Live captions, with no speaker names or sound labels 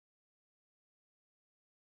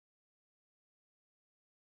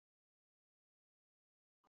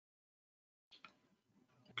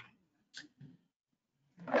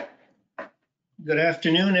Good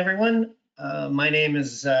afternoon, everyone. My name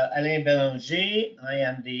is Alain Bélanger. I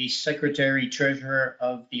am the Secretary Treasurer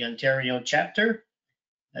of the Ontario chapter,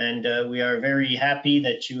 and we are very happy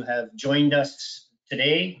that you have joined us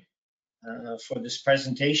today for this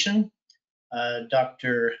presentation.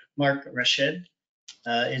 Dr. Mark Rached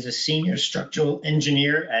is a Senior Structural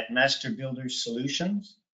Engineer at Master Builders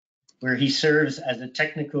Solutions, where he serves as a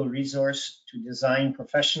technical resource to design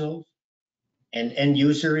professionals and end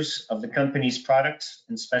users of the company's products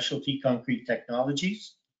and specialty concrete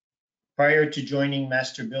technologies. Prior to joining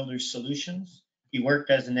Master Builders Solutions, he worked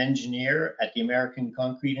as an engineer at the American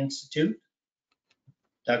Concrete Institute.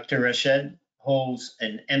 Dr. Rached holds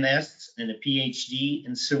an MS and a PhD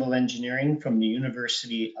in civil engineering from the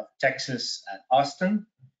University of Texas at Austin,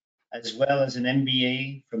 as well as an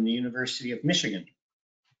MBA from the University of Michigan.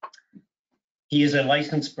 He is a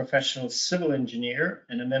licensed professional civil engineer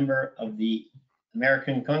and a member of the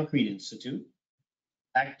American Concrete Institute,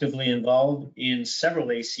 actively involved in several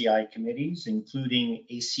ACI committees, including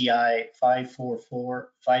ACI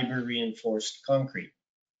 544 fiber reinforced concrete.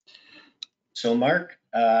 So Mark,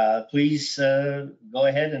 please go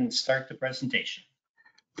ahead and start the presentation.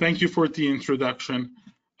 Thank you for the introduction.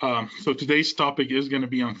 So today's topic is going to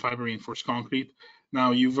be on fiber reinforced concrete.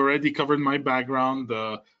 Now, you've already covered my background.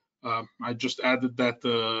 I just added that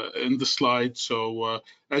in the slide. So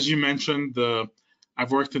as you mentioned,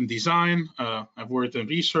 I've worked in design, I've worked in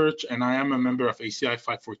research, and I am a member of ACI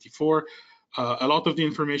 544. A lot of the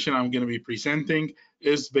information I'm going to be presenting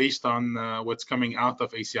is based on what's coming out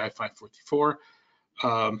of ACI 544.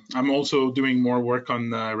 I'm also doing more work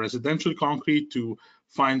on residential concrete to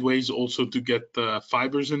find ways also to get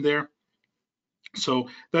fibers in there. So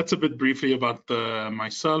that's a bit briefly about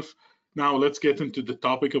myself. Now let's get into the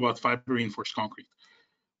topic about fiber reinforced concrete.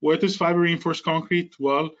 What is fiber reinforced concrete?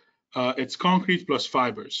 Well, it's concrete plus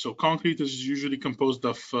fibers. So concrete is usually composed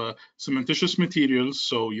of cementitious materials,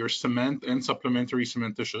 so your cement and supplementary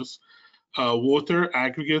cementitious, water,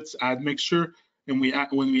 aggregates, admixture, and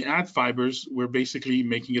when we add fibers, we're basically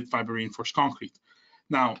making it fiber reinforced concrete.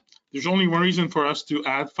 Now, there's only one reason for us to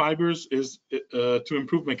add fibers is to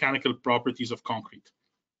improve mechanical properties of concrete.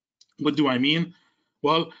 What do I mean?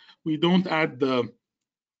 Well, we don't add the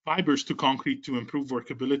fibers to concrete to improve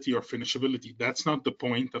workability or finishability. That's not the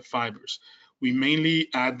point of fibers. We mainly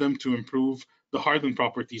add them to improve the hardened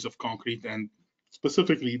properties of concrete and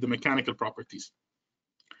specifically the mechanical properties.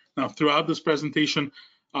 Now, throughout this presentation,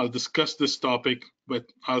 I'll discuss this topic,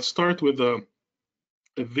 but I'll start with a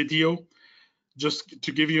video just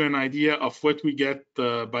to give you an idea of what we get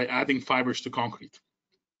by adding fibers to concrete.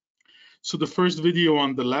 So the first video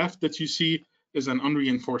on the left that you see is an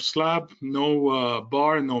unreinforced slab, no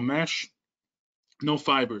bar, no mesh, no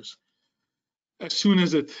fibers. As soon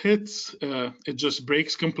as it hits, it just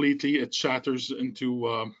breaks completely. It shatters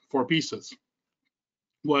into 4 pieces.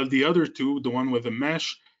 While the other two, the one with the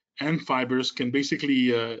mesh and fibers, can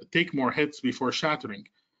basically take more hits before shattering.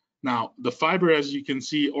 Now, the fiber, as you can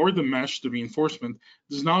see, or the mesh, the reinforcement,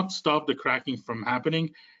 does not stop the cracking from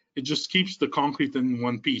happening. It just keeps the concrete in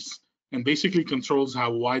one piece and basically controls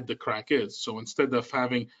how wide the crack is. So instead of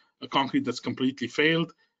having a concrete that's completely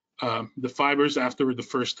failed, the fibers after the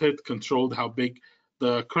first hit controlled how big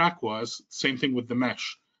the crack was. Same thing with the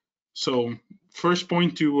mesh. So first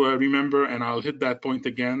point to remember, and I'll hit that point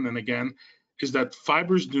again and again, is that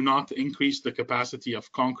fibers do not increase the capacity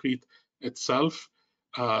of concrete itself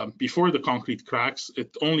before the concrete cracks.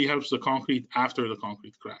 It only helps the concrete after the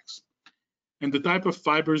concrete cracks. And the type of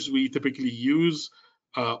fibers we typically use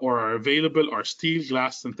or are available are steel,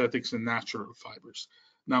 glass, synthetics, and natural fibers.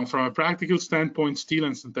 Now, from a practical standpoint, steel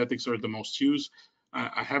and synthetics are the most used.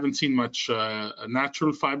 I haven't seen much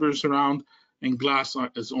natural fibers around, and glass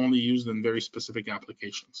is only used in very specific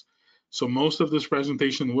applications. So most of this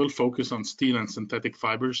presentation will focus on steel and synthetic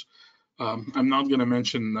fibers. I'm not going to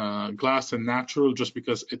mention glass and natural just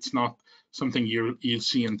because it's not something you'll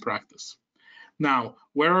see in practice. Now,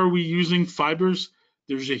 where are we using fibers?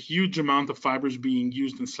 There's a huge amount of fibers being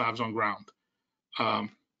used in slabs on ground.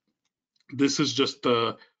 This is just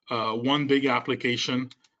one big application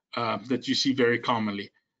that you see very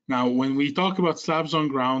commonly. Now, when we talk about slabs on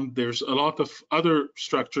ground, there's a lot of other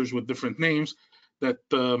structures with different names that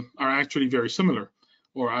are actually very similar,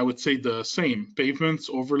 or I would say the same: pavements,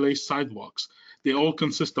 overlays, sidewalks. They all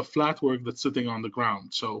consist of flat work that's sitting on the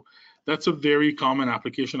ground. So that's a very common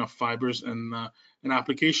application of fibers, and an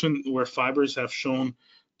application where fibers have shown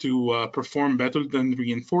to perform better than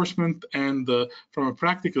reinforcement, and from a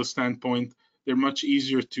practical standpoint, they're much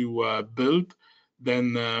easier to build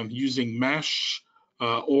than using mesh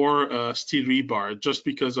or steel rebar, just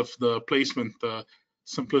because of the placement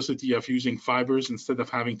simplicity of using fibers instead of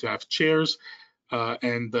having to have chairs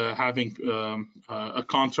and having a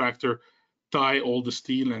contractor tie all the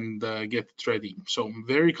steel and get it ready. So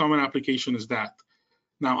very common application is that.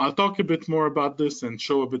 Now I'll talk a bit more about this and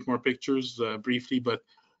show a bit more pictures briefly, but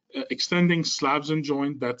extending slabs and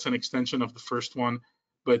joint, that's an extension of the first one.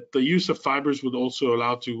 But the use of fibers would also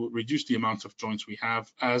allow to reduce the amounts of joints we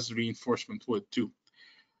have, as reinforcement would too.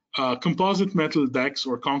 Composite metal decks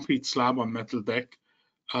or concrete slab on metal deck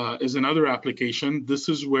is another application. This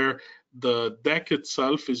is where the deck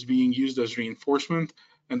itself is being used as reinforcement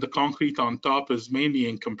and the concrete on top is mainly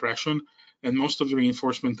in compression, and most of the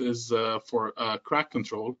reinforcement is for crack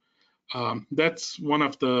control. That's one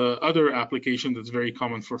of the other applications that's very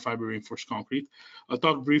common for fiber reinforced concrete. I'll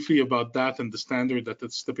talk briefly about that and the standard that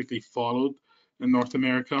it's typically followed in North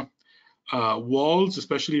America. Walls,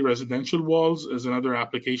 especially residential walls, is another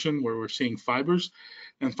application where we're seeing fibers,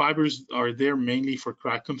 and fibers are there mainly for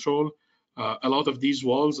crack control. A lot of these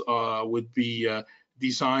walls would be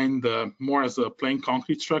designed more as a plain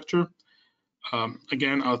concrete structure.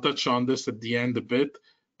 Again, I'll touch on this at the end a bit,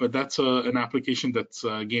 but that's an application that's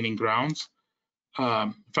gaining grounds.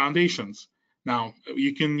 Foundations. Now,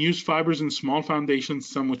 you can use fibers in small foundations,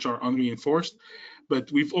 some which are unreinforced,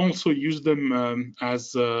 but we've also used them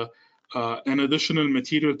as an additional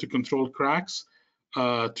material to control cracks,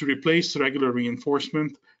 to replace regular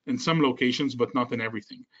reinforcement in some locations, but not in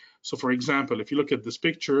everything. So for example, if you look at this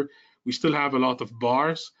picture, we still have a lot of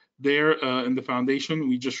bars there in the foundation.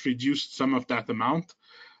 We just reduced some of that amount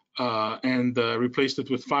and replaced it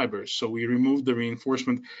with fibers. So we removed the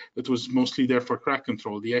reinforcement that was mostly there for crack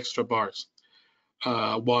control, the extra bars,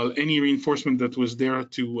 while any reinforcement that was there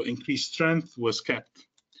to increase strength was kept.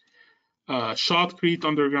 Shotcrete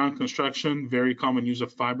underground construction, very common use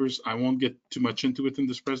of fibers. I won't get too much into it in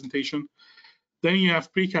this presentation. Then you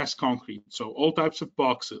have precast concrete, so all types of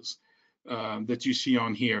boxes that you see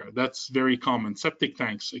on here. That's very common. Septic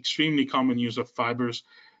tanks, extremely common use of fibers,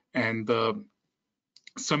 and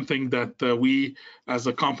something that we, as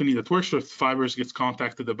a company that works with fibers, gets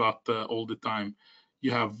contacted about all the time.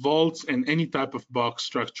 You have vaults, and any type of box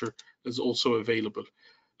structure is also available.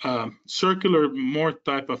 Circular, more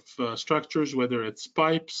type of structures, whether it's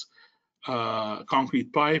pipes,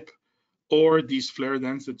 concrete pipe, or these flare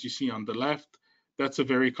dents that you see on the left. That's a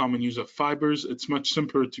very common use of fibers. It's much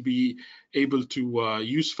simpler to be able to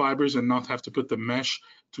use fibers and not have to put the mesh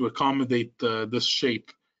to accommodate this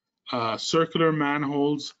shape. Circular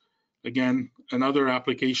manholes, again, another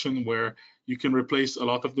application where you can replace a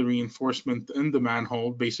lot of the reinforcement in the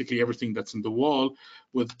manhole, basically everything that's in the wall,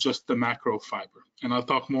 with just the macro fiber. And I'll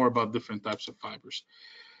talk more about different types of fibers.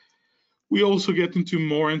 We also get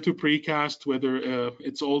more into precast, whether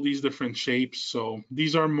it's all these different shapes. So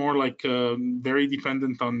these are more like very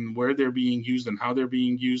dependent on where they're being used and how they're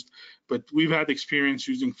being used. But we've had experience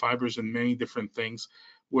using fibers in many different things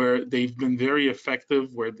where they've been very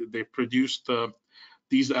effective, where they've produced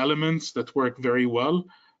these elements that work very well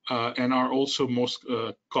and are also most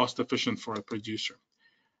cost efficient for a producer.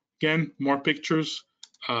 Again, more pictures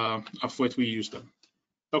of what we use them.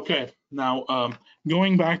 Okay, now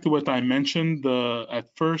going back to what I mentioned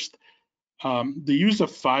at first, the use of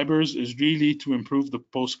fibers is really to improve the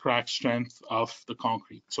post-crack strength of the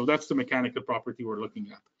concrete. So that's the mechanical property we're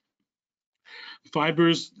looking at.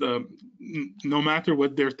 Fibers, no matter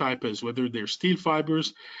what their type is, whether they're steel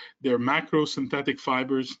fibers, they're macro synthetic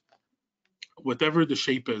fibers, whatever the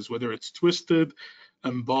shape is, whether it's twisted,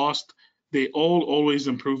 embossed, they all always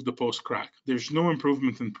improve the post-crack. There's no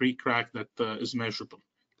improvement in pre-crack that is measurable.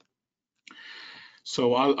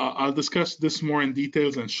 So I'll discuss this more in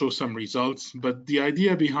details and show some results, but the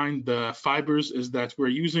idea behind the fibers is that we're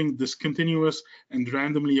using discontinuous and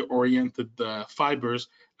randomly oriented fibers,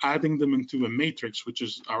 adding them into a matrix, which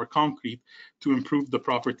is our concrete, to improve the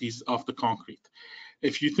properties of the concrete.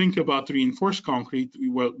 If you think about reinforced concrete,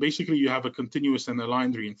 well, basically you have a continuous and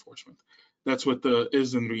aligned reinforcement. That's what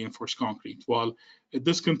is in reinforced concrete, while a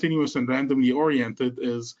discontinuous and randomly oriented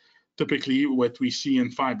is typically what we see in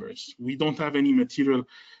fibers. We don't have any material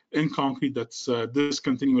in concrete that's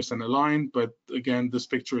discontinuous and aligned, but again, this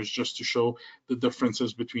picture is just to show the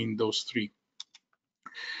differences between those three.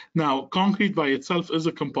 Now, concrete by itself is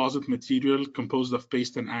a composite material composed of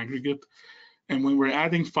paste and aggregate, and when we're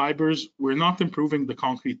adding fibers, we're not improving the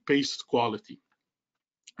concrete paste quality.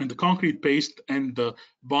 And the concrete paste and the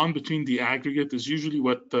bond between the aggregate is usually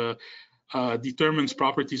what determines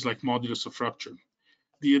properties like modulus of rupture.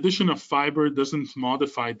 The addition of fiber doesn't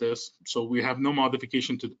modify this, so we have no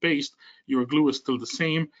modification to the paste. Your glue is still the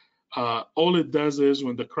same. All it does is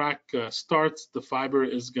when the crack starts, the fiber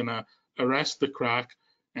is gonna arrest the crack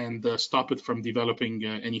and stop it from developing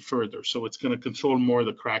any further. So it's going to control more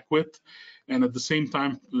the crack width, and at the same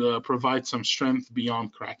time provide some strength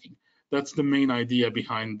beyond cracking. That's the main idea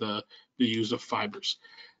behind the use of fibers.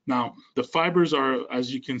 Now, the fibers are,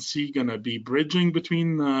 as you can see, going to be bridging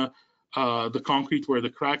between the concrete where the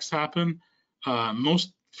cracks happen.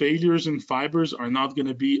 Most failures in fibers are not going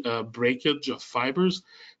to be a breakage of fibers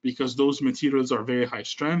because those materials are very high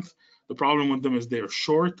strength. The problem with them is they're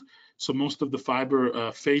short, so most of the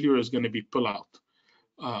fiber failure is going to be pull out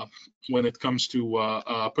when it comes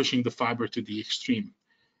to pushing the fiber to the extreme.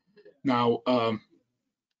 Now,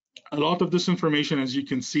 a lot of this information, as you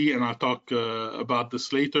can see, and I'll talk about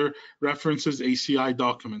this later, references ACI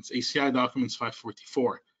documents, ACI documents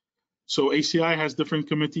 544. So ACI has different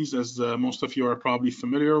committees, as most of you are probably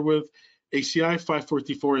familiar with. ACI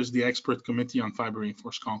 544 is the expert committee on fiber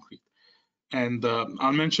reinforced concrete. And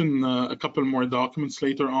I'll mention a couple more documents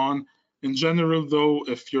later on. In general, though,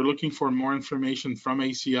 if you're looking for more information from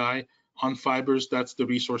ACI on fibers, that's the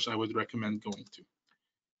resource I would recommend going to.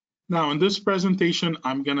 Now, in this presentation,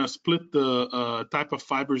 I'm going to split the type of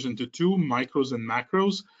fibers into two, micros and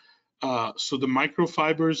macros. So the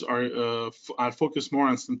microfibers are, I'll focus more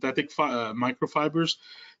on synthetic microfibers.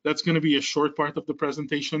 That's going to be a short part of the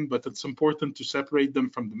presentation, but it's important to separate them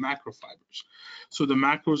from the macrofibers. So the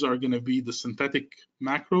macros are going to be the synthetic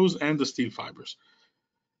macros and the steel fibers.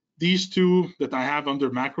 These two that I have under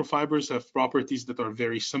macrofibers have properties that are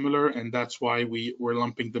very similar, and that's why we're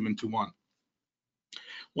lumping them into one.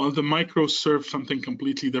 While the micros serve something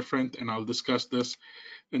completely different, and I'll discuss this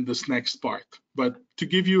in this next part. But to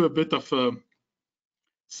give you a bit of a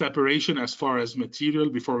separation as far as material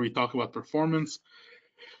before we talk about performance,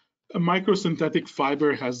 a microsynthetic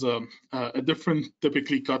fiber has a different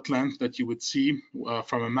typically cut length that you would see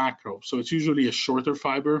from a macro. So it's usually a shorter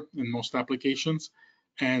fiber in most applications,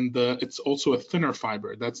 and it's also a thinner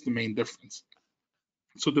fiber. That's the main difference.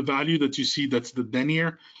 So the value that you see, that's the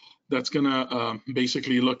denier, that's gonna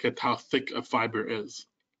basically look at how thick a fiber is.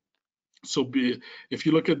 So if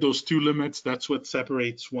you look at those two limits, that's what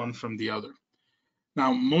separates one from the other.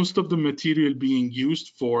 Now, most of the material being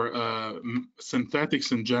used for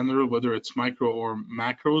synthetics in general, whether it's micro or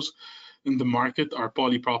macros in the market, are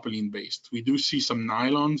polypropylene based. We do see some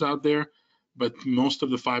nylons out there, but most of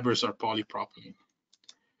the fibers are polypropylene.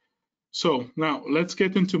 So now let's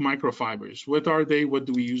get into microfibers. What are they? What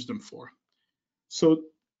do we use them for? So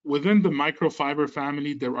within the microfiber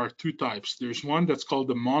family, there are two types. There's one that's called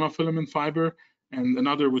the monofilament fiber and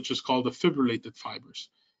another which is called the fibrillated fibers.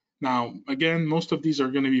 Now, again, most of these are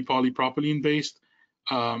going to be polypropylene based,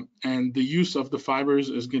 and the use of the fibers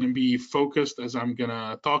is going to be focused, as I'm going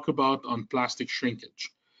to talk about, on plastic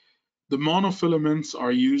shrinkage. The monofilaments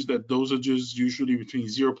are used at dosages usually between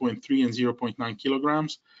 0.3 and 0.9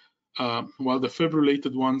 kilograms, while the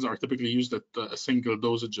fibrillated ones are typically used at a single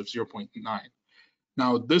dosage of 0.9.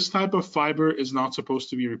 Now, this type of fiber is not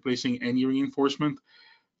supposed to be replacing any reinforcement.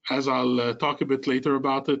 As I'll talk a bit later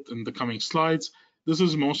about it in the coming slides, this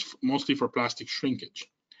is mostly for plastic shrinkage.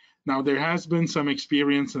 Now, there has been some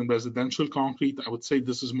experience in residential concrete. I would say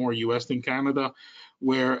this is more US than Canada,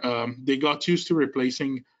 where they got used to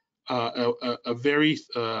replacing a very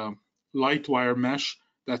light wire mesh,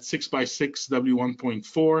 that's 6x6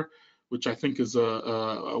 W1.4, which I think is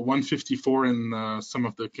a 154 in some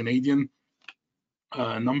of the Canadian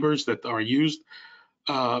numbers that are used.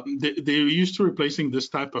 They're used to replacing this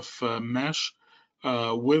type of mesh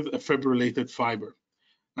with a fibrillated fiber.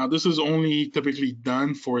 Now, this is only typically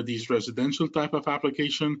done for these residential type of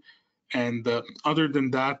application, and other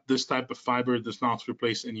than that, this type of fiber does not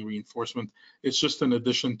replace any reinforcement. It's just an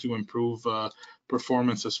addition to improve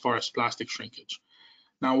performance as far as plastic shrinkage.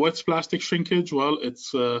 Now, what's plastic shrinkage? Well,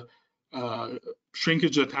 it's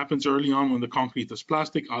shrinkage that happens early on when the concrete is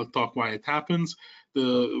plastic. I'll talk why it happens.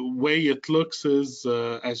 The way it looks is,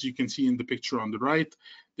 as you can see in the picture on the right,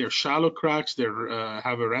 they're shallow cracks, they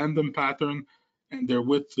have a random pattern, and their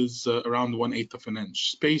width is around 1/8 of an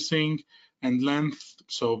inch. Spacing and length,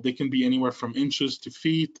 so they can be anywhere from inches to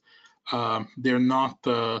feet. They're not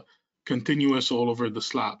continuous all over the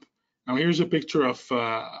slab. Now here's a picture of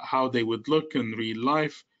how they would look in real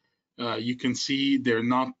life. You can see they're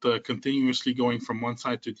not continuously going from one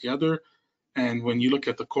side to the other. And when you look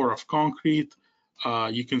at the core of concrete,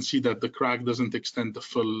 you can see that the crack doesn't extend the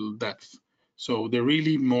full depth. So they're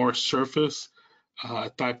really more surface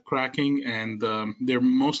type cracking, and they're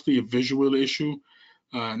mostly a visual issue,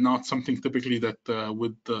 not something typically that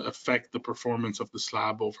would affect the performance of the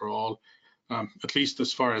slab overall, at least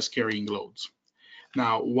as far as carrying loads.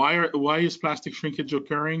 Now, why is plastic shrinkage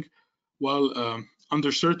occurring? Well,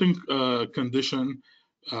 under certain condition,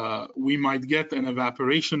 we might get an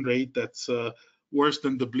evaporation rate that's worse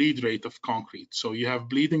than the bleed rate of concrete. So you have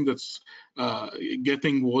bleeding that's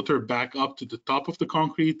getting water back up to the top of the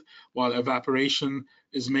concrete, while evaporation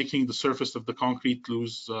is making the surface of the concrete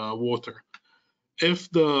lose water.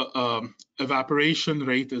 If the evaporation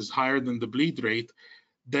rate is higher than the bleed rate,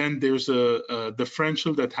 then there's a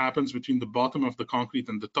differential that happens between the bottom of the concrete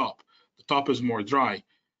and the top. The top is more dry.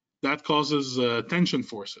 That causes tension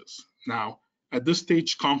forces. Now, at this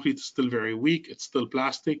stage, concrete is still very weak. It's still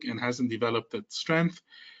plastic and hasn't developed its strength.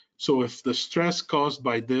 So if the stress caused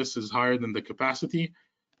by this is higher than the capacity,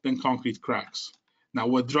 then concrete cracks. Now,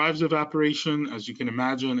 what drives evaporation, as you can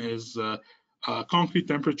imagine, is concrete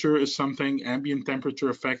temperature is something, ambient temperature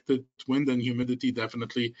affected, wind and humidity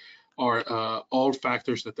definitely are all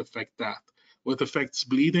factors that affect that. What affects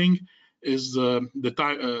bleeding is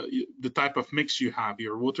the type of mix you have,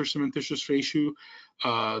 your water cementitious ratio,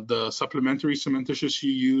 the supplementary cementitious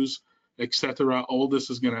you use, etc. All this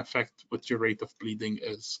is going to affect what your rate of bleeding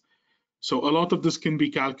is. So a lot of this can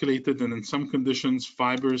be calculated, and in some conditions,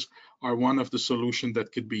 fibers are one of the solutions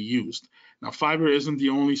that could be used. Now, fiber isn't the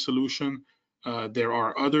only solution. There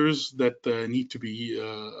are others that need to be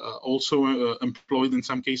also employed in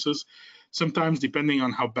some cases. Sometimes, depending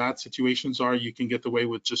on how bad situations are, you can get away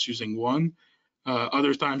with just using one.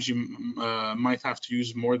 Other times, you might have to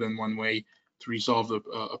use more than one way to resolve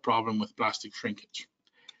a problem with plastic shrinkage.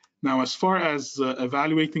 Now, as far as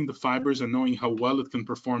evaluating the fibers and knowing how well it can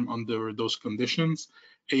perform under those conditions,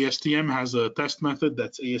 ASTM has a test method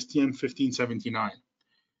that's ASTM 1579.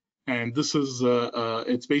 And this is,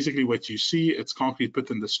 it's basically what you see. It's concrete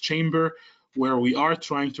put in this chamber where we are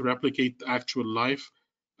trying to replicate actual life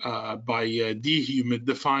by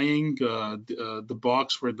dehumidifying the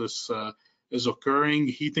box where this is occurring,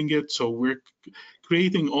 heating it. So we're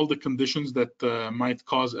creating all the conditions that might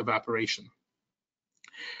cause evaporation.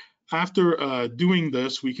 After doing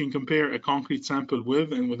this, we can compare a concrete sample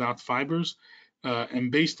with and without fibers.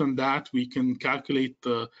 And based on that, we can calculate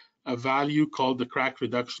a value called the crack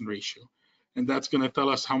reduction ratio. And that's going to tell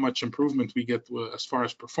us how much improvement we get as far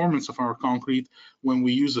as performance of our concrete when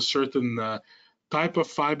we use a certain type of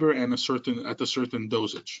fiber and at a certain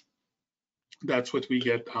dosage. That's what we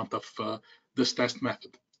get out of this test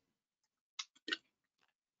method.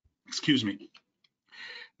 Excuse me.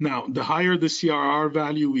 Now, the higher the CRR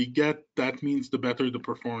value we get, that means the better the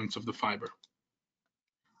performance of the fiber.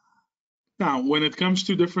 Now, when it comes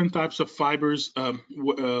to different types of fibers,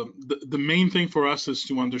 the main thing for us is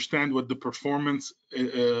to understand what the performance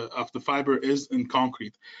of the fiber is in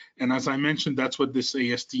concrete. And as I mentioned, that's what this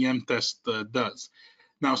ASTM test does.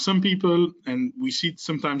 Now, some people, and we see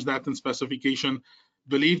sometimes that in specification,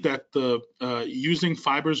 believe that using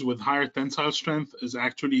fibers with higher tensile strength is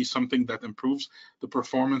actually something that improves the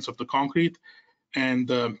performance of the concrete.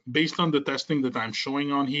 And based on the testing that I'm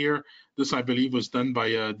showing on here, this I believe was done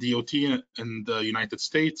by DOT in the United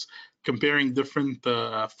States, comparing different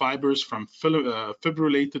fibers from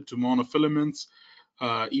fibrillate to monofilaments.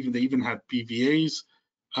 They even had PVAs.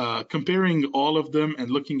 Comparing all of them and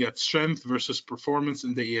looking at strength versus performance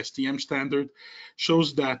in the ASTM standard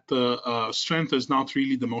shows that strength is not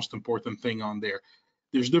really the most important thing on there.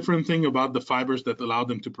 There's different thing about the fibers that allow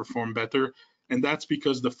them to perform better, and that's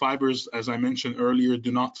because the fibers, as I mentioned earlier,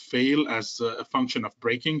 do not fail as a function of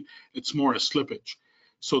breaking. It's more a slippage.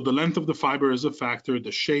 So the length of the fiber is a factor,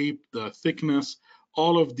 the shape, the thickness,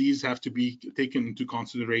 all of these have to be taken into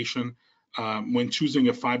consideration when choosing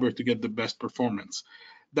a fiber to get the best performance.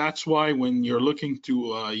 That's why when you're looking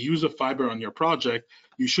to use a fiber on your project,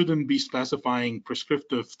 you shouldn't be specifying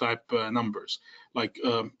prescriptive type numbers, like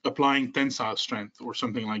applying tensile strength or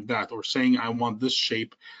something like that, or saying I want this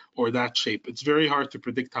shape or that shape. It's very hard to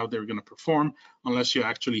predict how they're going to perform unless you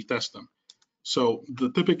actually test them. So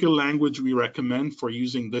the typical language we recommend for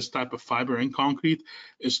using this type of fiber in concrete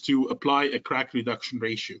is to apply a crack reduction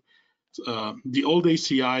ratio. The old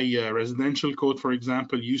ACI residential code, for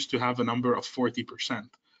example, used to have a number of 40%.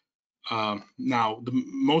 Now, the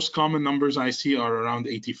most common numbers I see are around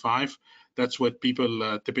 85. That's what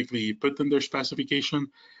people typically put in their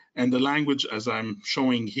specification. And the language, as I'm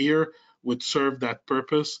showing here, would serve that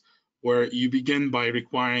purpose, where you begin by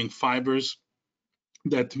requiring fibers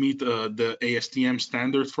that meet the ASTM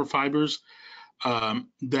standard for fibers.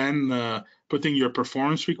 Then putting your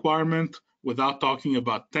performance requirement without talking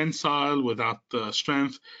about tensile, without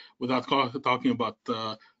strength, without talking about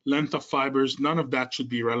length of fibers. None of that should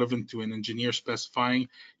be relevant to an engineer specifying.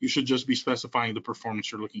 You should just be specifying the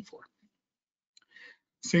performance you're looking for.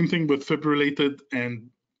 Same thing with fibrillated, and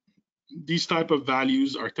these type of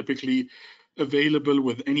values are typically available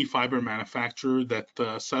with any fiber manufacturer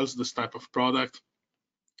that sells this type of product.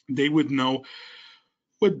 they would know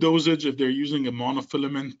what dosage, if they're using a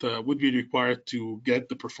monofilament, would be required to get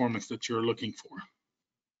the performance that you're looking for.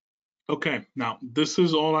 Okay, now this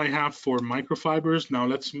is all I have for microfibers. Now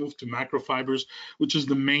let's move to macrofibers, which is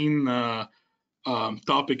the main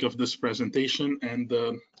topic of this presentation, and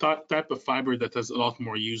the type of fiber that has a lot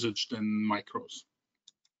more usage than micros.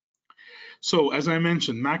 So as I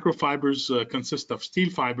mentioned, macrofibers consist of steel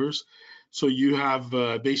fibers. So you have,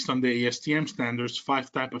 based on the ASTM standards,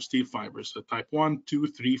 5 types of steel fibers, type 1, 2,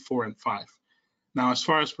 3, 4, and 5. Now, as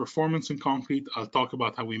far as performance in concrete, I'll talk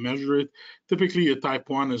about how we measure it. Typically, a type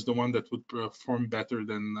 1 is the one that would perform better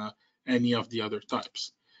than any of the other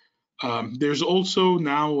types. There's also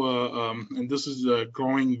now, and this is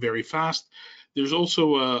growing very fast, there's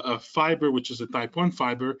also a fiber, which is a type 1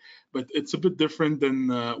 fiber, but it's a bit different than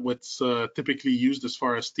what's typically used as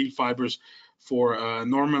far as steel fibers for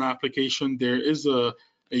normal application. There is a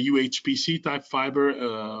UHPC type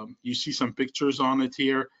fiber. You see some pictures on it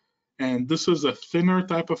here. And this is a thinner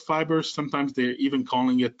type of fiber. Sometimes they're even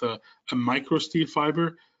calling it a micro steel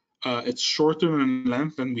fiber. It's shorter in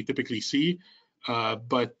length than we typically see.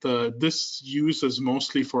 But this use is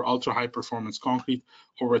mostly for ultra high performance concrete,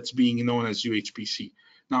 or what's being known as UHPC.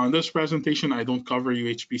 Now in this presentation, I don't cover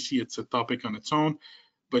UHPC, it's a topic on its own,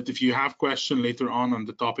 but if you have questions later on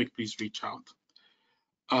the topic, please reach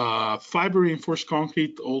out. Fiber reinforced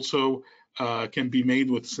concrete also can be made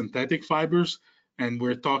with synthetic fibers, and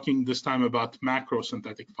we're talking this time about macro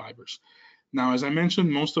synthetic fibers. Now, as I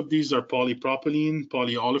mentioned, most of these are polypropylene,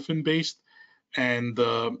 polyolefin based, and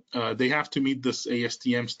they have to meet this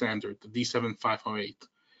ASTM standard, the D7508.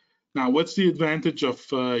 Now, what's the advantage of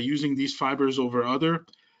using these fibers over other?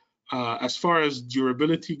 As far as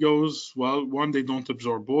durability goes, well, one, they don't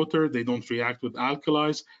absorb water, they don't react with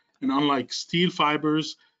alkalis, and unlike steel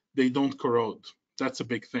fibers, they don't corrode. That's a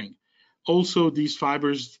big thing. Also, these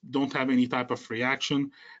fibers don't have any type of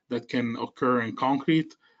reaction that can occur in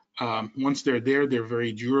concrete. Once they're there, they're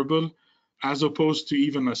very durable, as opposed to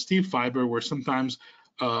even a steel fiber where sometimes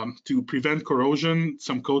to prevent corrosion,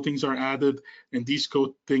 some coatings are added, and these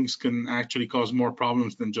coatings can actually cause more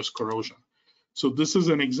problems than just corrosion. So this is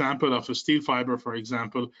an example of a steel fiber, for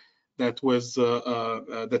example, that was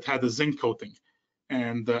that had a zinc coating,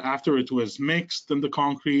 and after it was mixed in the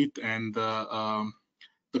concrete and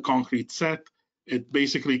the concrete set, it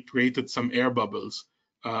basically created some air bubbles,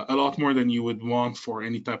 a lot more than you would want for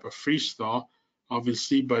any type of freeze thaw,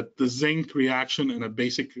 obviously, but the zinc reaction in a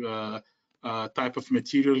basic type of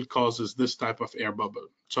material causes this type of air bubble.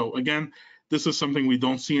 So again, this is something we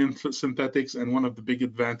don't see in synthetics, and one of the big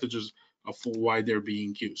advantages of why they're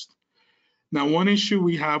being used. Now, one issue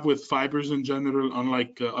we have with fibers in general,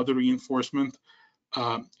 unlike other reinforcement,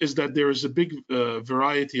 is that there is a big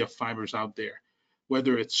variety of fibers out there,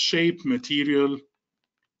 whether it's shape, material,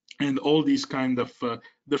 and all these kind of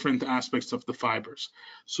different aspects of the fibers.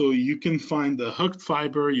 So you can find a hooked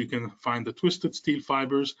fiber, you can find the twisted steel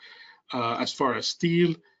fibers. As far as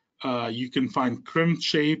steel, you can find crimped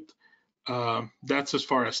shaped. That's as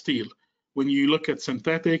far as steel. When you look at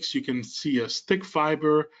synthetics, you can see a stick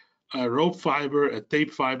fiber, a rope fiber, a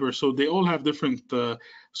tape fiber. So they all have different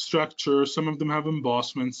structures. Some of them have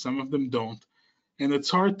embossments, some of them don't. And it's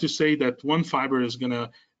hard to say that one fiber is going to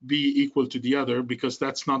be equal to the other, because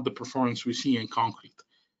that's not the performance we see in concrete.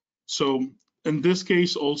 So in this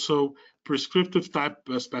case, also prescriptive type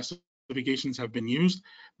specifications have been used,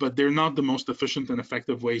 but they're not the most efficient and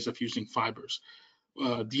effective ways of using fibers.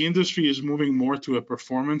 The industry is moving more to a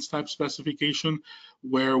performance type specification,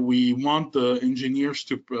 where we want the engineers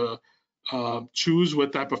to choose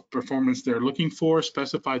what type of performance they're looking for,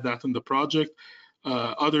 specify that in the project,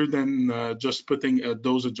 other than just putting a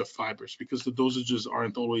dosage of fibers, because the dosages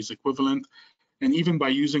aren't always equivalent. And even by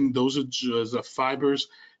using dosages of fibers,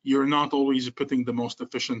 you're not always putting the most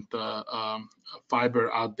efficient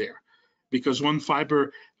fiber out there, because one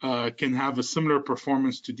fiber can have a similar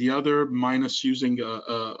performance to the other, minus using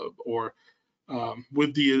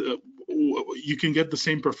with the you can get the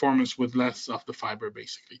same performance with less of the fiber,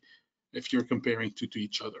 basically, if you're comparing to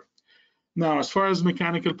each other. Now, as far as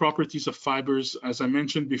mechanical properties of fibers, as I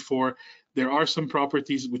mentioned before, there are some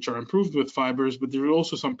properties which are improved with fibers, but there are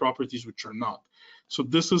also some properties which are not. So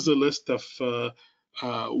this is a list of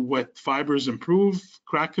what fibers improve.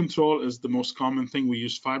 Crack control is the most common thing we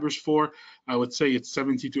use fibers for. I would say it's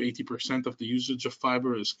 70 to 80% of the usage of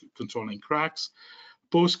fiber is controlling cracks.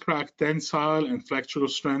 Post-crack tensile and flexural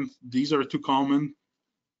strength, these are too common.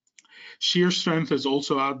 Shear strength is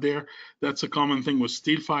also out there. That's a common thing with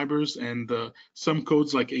steel fibers, and some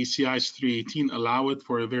codes like ACI's 318 allow it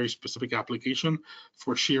for a very specific application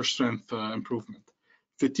for shear strength improvement.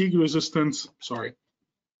 Fatigue resistance, sorry.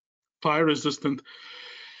 fire resistant,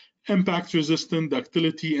 impact resistant,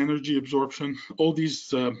 ductility, energy absorption. All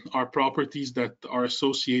these are properties that are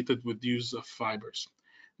associated with use of fibers.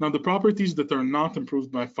 Now, the properties that are not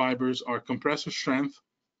improved by fibers are compressor strength.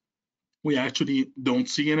 We actually don't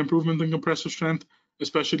see an improvement in compressor strength,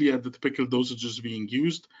 especially at the typical dosages being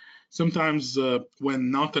used. Sometimes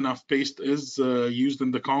when not enough paste is used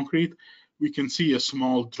in the concrete, we can see a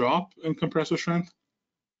small drop in compressor strength.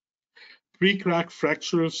 Pre-crack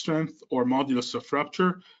fractural strength or modulus of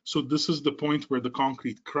rupture. So this is the point where the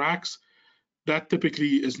concrete cracks. That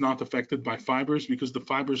typically is not affected by fibers because the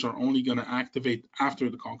fibers are only going to activate after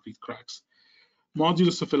the concrete cracks.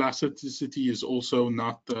 Modulus of elasticity is also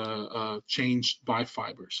not changed by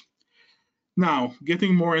fibers. Now,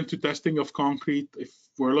 getting more into testing of concrete, if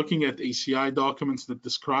we're looking at ACI documents that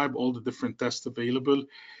describe all the different tests available,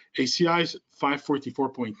 ACI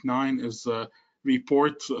 544.9 is a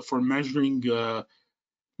report for measuring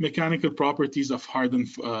mechanical properties of hardened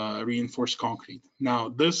reinforced concrete. Now,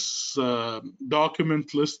 this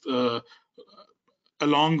document lists a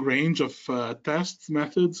long range of test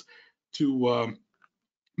methods to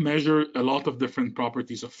measure a lot of different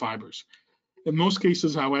properties of fibers. In most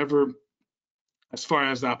cases, however, as far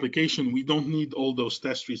as the application, we don't need all those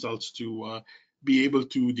test results to be able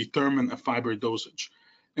to determine a fiber dosage.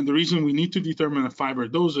 And the reason we need to determine a fiber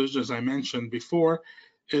dosage, as I mentioned before,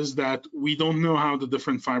 is that we don't know how the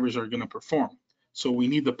different fibers are going to perform. So we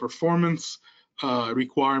need the performance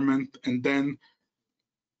requirement, and then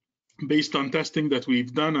based on testing that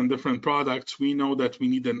we've done on different products, we know that we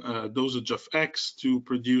need a dosage of X to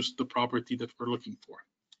produce the property that we're looking for.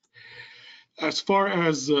 As far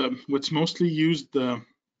as what's mostly used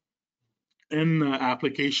in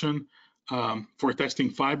application for testing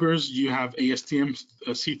fibers, you have ASTM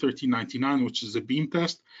C1399, which is a beam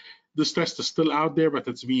test. This test is still out there, but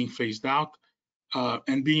it's being phased out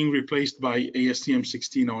and being replaced by ASTM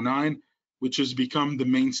 1609, which has become the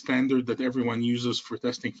main standard that everyone uses for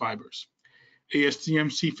testing fibers. ASTM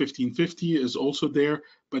C1550 is also there,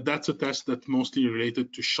 but that's a test that's mostly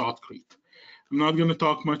related to shotcrete. I'm not going to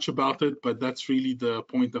talk much about it, but that's really the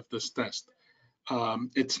point of this test.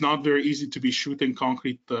 It's not very easy to be shooting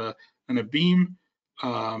concrete in a beam,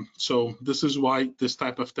 so this is why this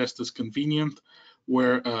type of test is convenient,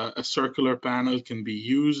 where a circular panel can be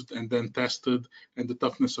used and then tested, and the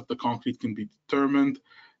toughness of the concrete can be determined.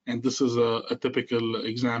 And this is a typical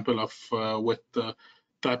example of what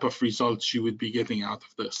type of results you would be getting out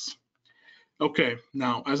of this. Okay,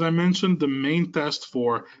 now, as I mentioned, the main test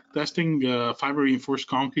for testing fiber reinforced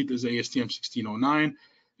concrete is ASTM 1609.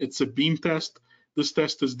 It's a beam test. This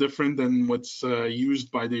test is different than what's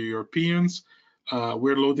used by the Europeans.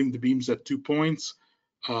 We're loading the beams at 2 points,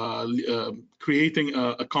 creating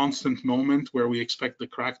a constant moment where we expect the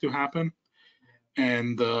crack to happen,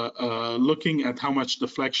 and looking at how much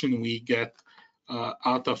deflection we get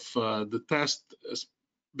out of the test,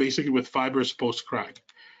 basically with fibers post-crack.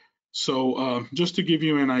 So just to give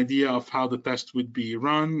you an idea of how the test would be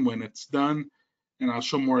run when it's done, and I'll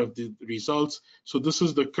show more of the results. So this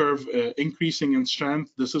is the curve increasing in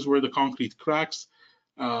strength. This is where the concrete cracks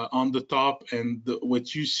on the top, and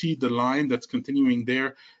what you see, the line that's continuing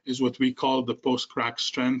there, is what we call the post-crack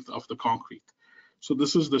strength of the concrete. So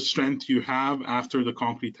this is the strength you have after the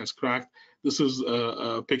concrete has cracked. This is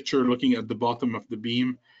a picture looking at the bottom of the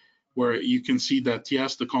beam, where you can see that,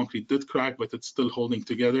 yes, the concrete did crack, but it's still holding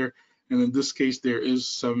together. And in this case, there is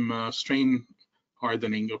some strain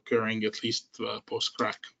hardening occurring, at least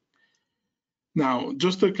post-crack. Now,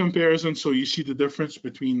 just a comparison, so you see the difference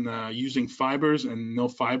between using fibers and no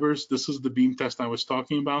fibers. This is the beam test I was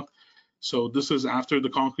talking about. So this is after the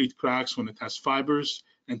concrete cracks when it has fibers,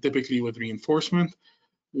 and typically with reinforcement.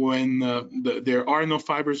 When there are no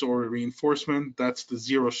fibers or reinforcement, that's the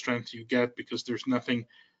zero strength you get because there's nothing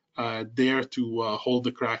there to hold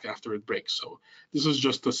the crack after it breaks. So this is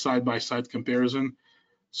just a side-by-side comparison.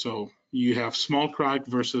 So you have small crack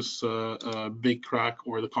versus a big crack,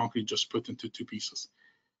 or the concrete just put into 2 pieces.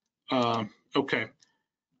 Okay.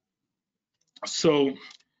 So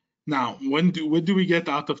now, what do we get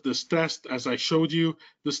out of this test? As I showed you,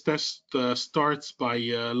 this test starts by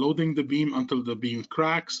loading the beam until the beam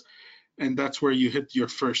cracks, and that's where you hit your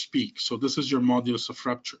first peak. So this is your modulus of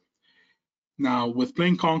rupture. Now, with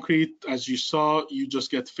plain concrete, as you saw, you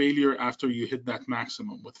just get failure after you hit that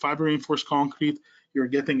maximum. With fiber reinforced concrete, you're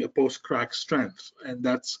getting a post-crack strength, and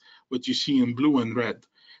that's what you see in blue and red.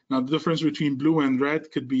 Now, the difference between blue and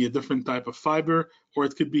red could be a different type of fiber, or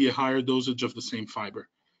it could be a higher dosage of the same fiber.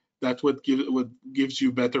 That's what gives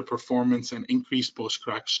you better performance and increased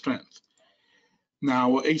post-crack strength.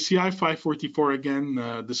 Now, ACI 544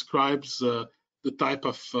 again describes the type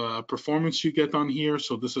of performance you get on here.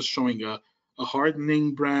 So this is showing a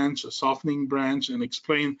hardening branch, a softening branch, and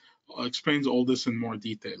explains all this in more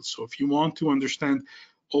detail. So if you want to understand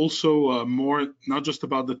also more, not just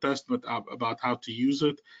about the test, but about how to use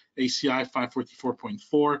it, ACI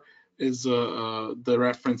 544.4 is the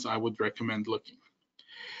reference I would recommend looking.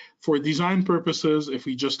 For design purposes, if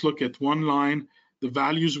we just look at one line, the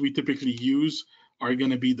values we typically use are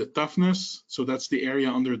going to be the toughness. So that's the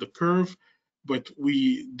area under the curve, but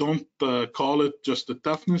we don't call it just the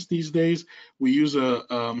toughness these days. We use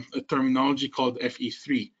a terminology called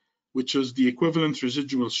FE3, which is the equivalent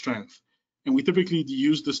residual strength. And we typically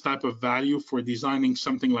use this type of value for designing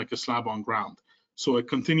something like a slab on ground. So a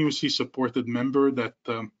continuously supported member that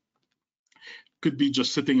could be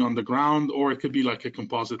just sitting on the ground, or it could be like a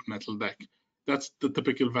composite metal deck. That's the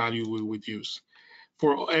typical value we would use.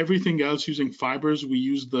 For everything else using fibers, we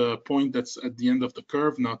use the point that's at the end of the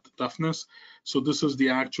curve, not the toughness. So this is the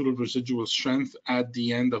actual residual strength at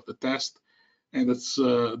the end of the test. And it's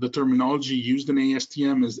the terminology used in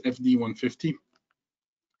ASTM is FD150.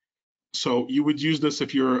 So you would use this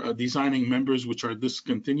if you're designing members which are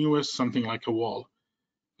discontinuous, something like a wall,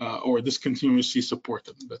 or discontinuously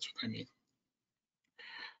supported. That's what I mean.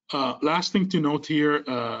 Last thing to note here,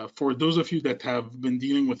 for those of you that have been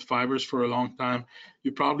dealing with fibers for a long time,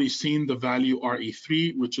 you've probably seen the value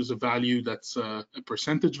RE3, which is a value that's a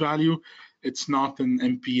percentage value. It's not an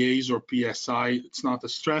MPAs or PSI. It's not a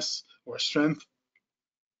stress or strength.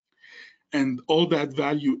 And all that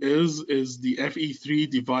value is the FE3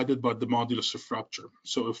 divided by the modulus of rupture.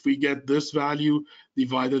 So if we get this value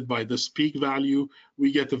divided by this peak value,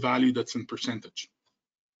 we get a value that's in percentage.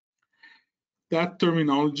 That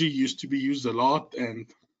terminology used to be used a lot, and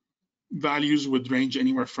values would range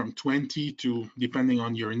anywhere from 20 to, depending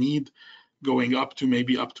on your need, going up to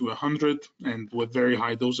maybe up to 100, and with very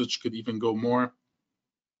high dosage could even go more.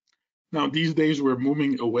 Now, these days we're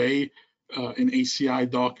moving away in ACI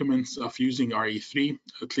documents of using RE3,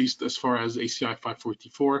 at least as far as ACI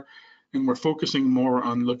 544, and we're focusing more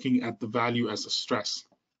on looking at the value as a stress,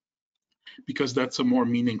 because that's a more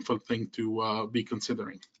meaningful thing to be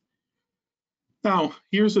considering. Now,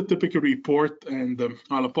 here's a typical report, and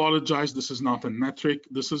I'll apologize, this is not a metric.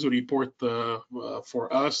 This is a report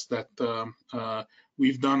for us that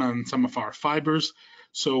we've done on some of our fibers.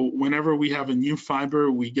 So whenever we have a new fiber,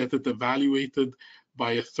 we get it evaluated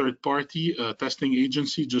by a third-party testing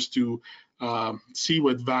agency just to see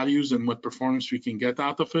what values and what performance we can get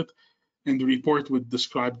out of it. And the report would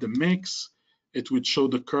describe the mix. It would show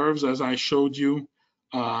the curves as I showed you.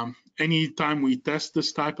 Anytime we test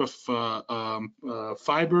this type of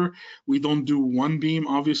fiber, we don't do one beam,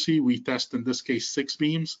 obviously. We test, in this case, 6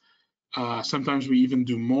 beams. Sometimes we even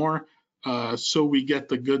do more. So we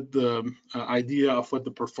get a good idea of what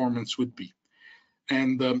the performance would be.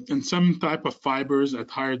 And in some type of fibers at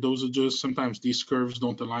higher dosages, sometimes these curves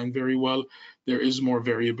don't align very well. There is more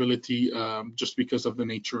variability just because of the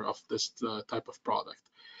nature of this type of product.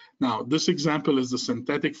 Now, this example is the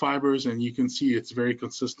synthetic fibers, and you can see it's very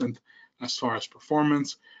consistent as far as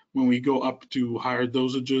performance. When we go up to higher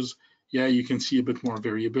dosages, yeah, you can see a bit more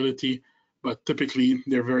variability, but typically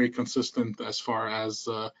they're very consistent as far as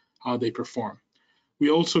how they perform.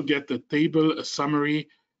 We also get a table, a summary,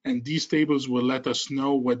 and these tables will let us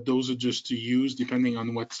know what dosages to use depending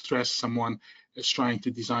on what stress someone is trying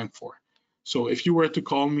to design for. So if you were to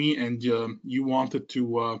call me and you wanted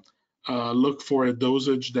to look for a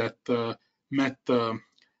dosage that met,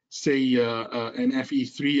 say, an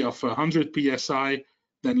FE3 of 100 PSI,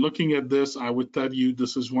 then looking at this, I would tell you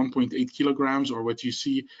this is 1.8 kilograms, or what you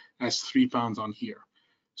see as 3 pounds on here.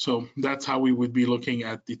 So that's how we would be looking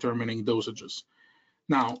at determining dosages.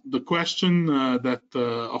 Now, the question that,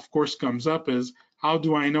 of course, comes up is, how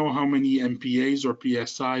do I know how many MPAs or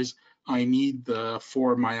PSIs I need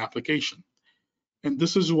for my application? And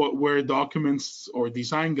this is where documents or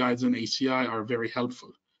design guides in ACI are very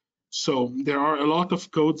helpful. So there are a lot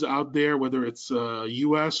of codes out there, whether it's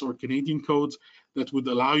US or Canadian codes, that would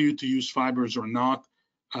allow you to use fibers or not.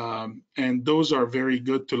 And those are very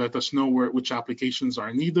good to let us know which applications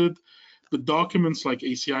are needed. The documents like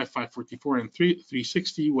ACI 544 and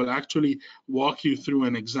 360 will actually walk you through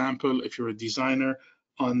an example, if you're a designer,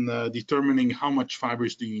 on determining how much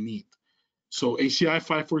fibers do you need. So ACI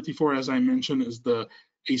 544, as I mentioned, is the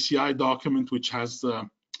ACI document which has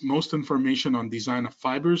most information on design of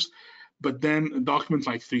fibers, but then a document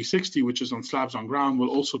like 360, which is on slabs on ground, will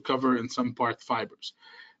also cover in some part fibers.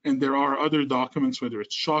 And there are other documents, whether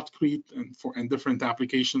it's shotcrete and different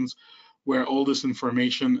applications, where all this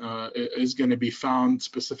information is going to be found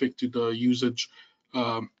specific to the usage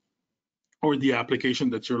or the application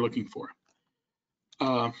that you're looking for.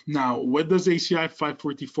 Now, what does ACI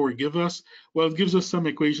 544 give us? Well, it gives us some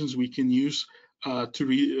equations we can use to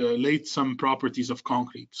relate some properties of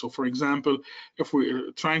concrete. So for example, if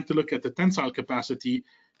we're trying to look at the tensile capacity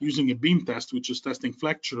using a beam test, which is testing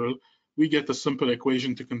flexural, we get a simple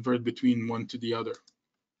equation to convert between one to the other.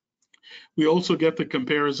 We also get the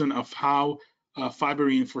comparison of how fiber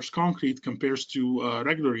reinforced concrete compares to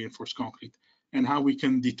regular reinforced concrete, and how we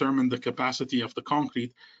can determine the capacity of the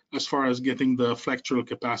concrete as far as getting the flexural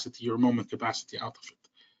capacity or moment capacity out of it.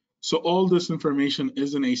 So all this information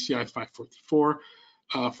is in ACI 544.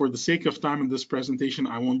 For the sake of time in this presentation,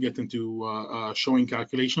 I won't get into showing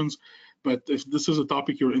calculations, but if this is a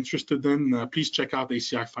topic you're interested in, please check out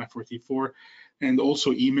ACI 544 and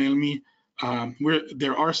also email me.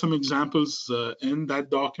 There are some examples in that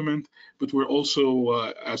document, but we're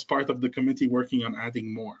also, as part of the committee, working on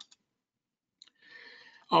adding more.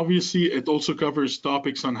 Obviously, it also covers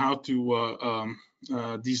topics on how to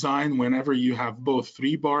design whenever you have both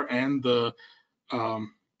rebar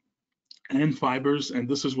and fibers, and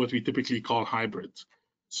this is what we typically call hybrids.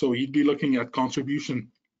 So you'd be looking at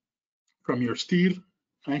contribution from your steel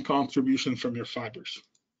and contribution from your fibers.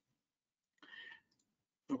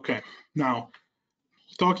 Okay, now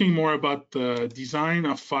talking more about the design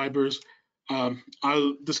of fibers,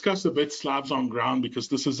 I'll discuss a bit slabs on ground because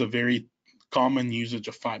this is a very common usage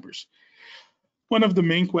of fibers. One of the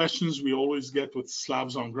main questions we always get with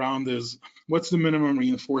slabs on ground is, what's the minimum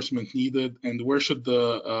reinforcement needed and where should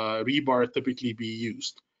the rebar typically be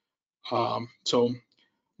used? So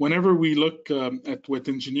whenever we look at what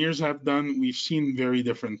engineers have done, we've seen very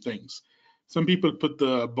different things. Some people put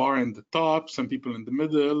the bar in the top, some people in the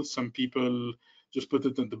middle, some people just put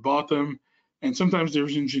it at the bottom. And sometimes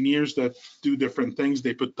there's engineers that do different things.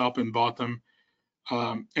 They put top and bottom.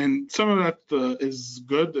 And some of that is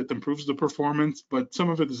good, it improves the performance, but some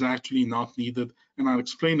of it is actually not needed. And I'll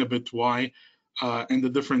explain a bit why and the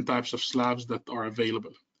different types of slabs that are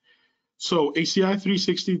available. So ACI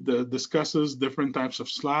 360 discusses different types of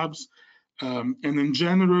slabs. And in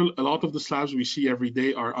general, a lot of the slabs we see every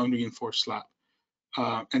day are unreinforced slab.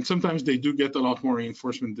 And sometimes they do get a lot more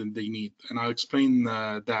reinforcement than they need, and I'll explain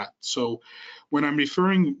that. So when I'm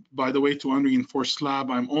referring, by the way, to unreinforced slab,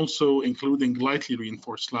 I'm also including lightly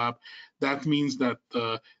reinforced slab. That means that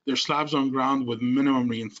they're slabs on ground with minimum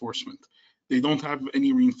reinforcement. They don't have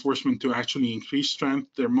any reinforcement to actually increase strength.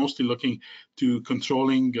 They're mostly looking to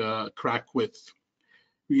controlling crack width.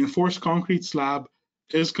 Reinforced concrete slab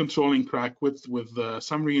is controlling crack width with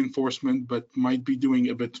some reinforcement, but might be doing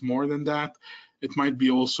a bit more than that. It might be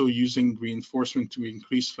also using reinforcement to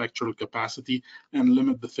increase flexural capacity and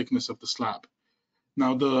limit the thickness of the slab.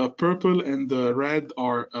 Now, the purple and the red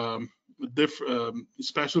are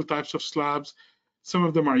special types of slabs. Some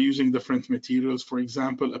of them are using different materials. For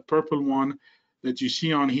example, a purple one that you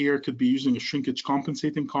see on here could be using a shrinkage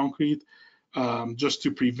compensating concrete just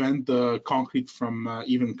to prevent the concrete from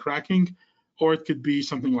even cracking, or it could be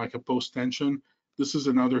something like a post tension. This is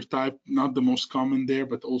another type, not the most common there,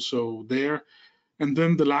 but also there. And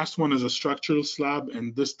then the last one is a structural slab,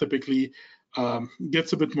 and this typically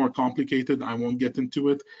gets a bit more complicated. I won't get into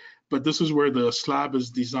it, but this is where the slab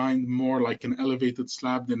is designed more like an elevated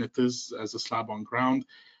slab than it is as a slab on ground,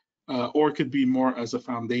 or it could be more as a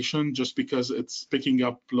foundation, just because it's picking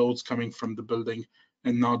up loads coming from the building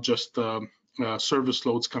and not just service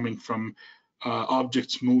loads coming from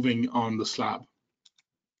objects moving on the slab.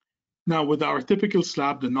 Now, with our typical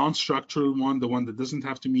slab, the non-structural one, the one that doesn't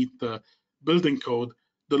have to meet the building code,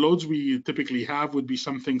 the loads we typically have would be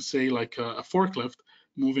something, say, like a forklift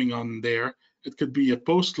moving on there. It could be a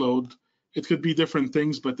post load. It could be different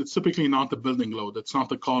things, but it's typically not a building load. It's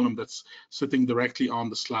not a column that's sitting directly on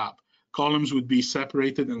the slab. Columns would be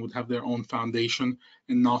separated and would have their own foundation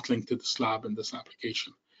and not linked to the slab in this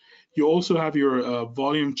application. You also have your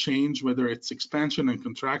volume change, whether it's expansion and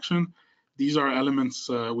contraction. These are elements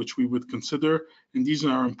which we would consider, and these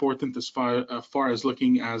are important as far as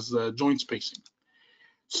looking as joint spacing.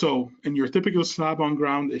 So in your typical slab on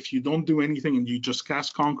ground, if you don't do anything and you just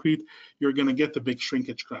cast concrete, you're going to get the big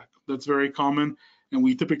shrinkage crack. That's very common, and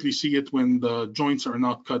we typically see it when the joints are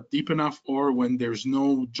not cut deep enough or when there's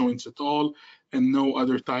no joints at all and no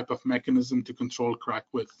other type of mechanism to control crack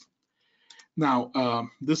width. Now,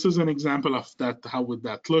 this is an example of that. How would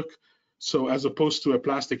that look? So as opposed to a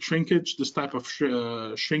plastic shrinkage, this type of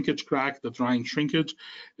shrinkage crack, the drying shrinkage,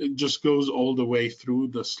 it just goes all the way through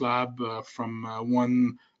the slab from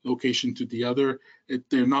one location to the other.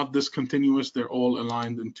 They're not discontinuous, they're all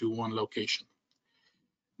aligned into one location.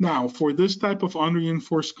 Now, for this type of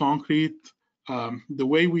unreinforced concrete, the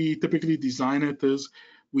way we typically design it is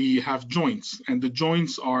we have joints, and the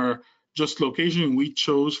joints are just location we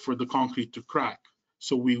chose for the concrete to crack.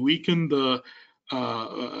 So we weakened a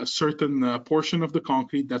certain portion of the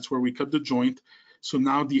concrete. That's where we cut the joint. So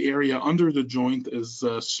now the area under the joint is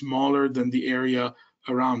smaller than the area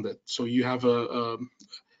around it. So you have a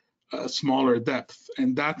smaller depth,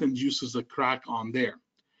 and that induces a crack on there.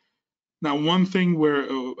 Now, one thing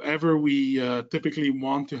wherever we typically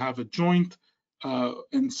want to have a joint,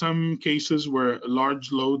 in some cases where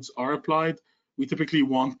large loads are applied, we typically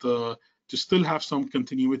want to still have some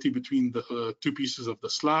continuity between the two pieces of the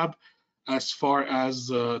slab as far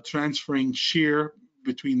as transferring shear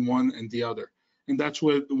between one and the other. And that's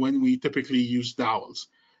when we typically use dowels.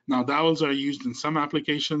 Now, dowels are used in some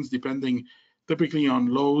applications depending typically on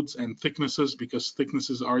loads and thicknesses, because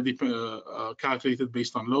thicknesses are calculated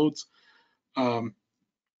based on loads. And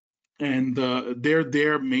they're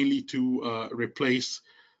there mainly to replace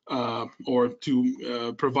or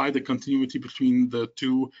to provide the continuity between the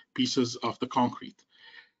two pieces of the concrete.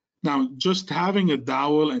 Now, just having a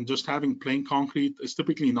dowel and just having plain concrete is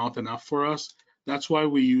typically not enough for us. That's why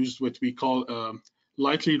we use what we call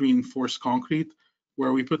lightly reinforced concrete,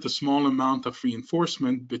 where we put a small amount of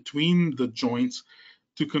reinforcement between the joints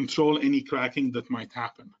to control any cracking that might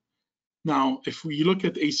happen. Now, if we look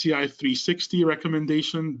at ACI 360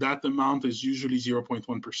 recommendation, that amount is usually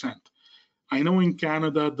 0.1%. I know in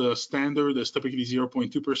Canada, the standard is typically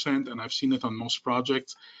 0.2%, and I've seen it on most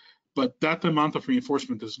projects, but that amount of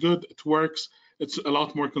reinforcement is good, it works. It's a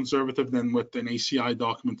lot more conservative than what an ACI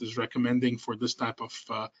document is recommending for this type of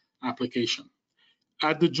application.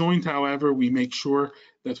 At the joint, however, we make sure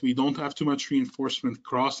that we don't have too much reinforcement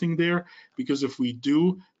crossing there, because if we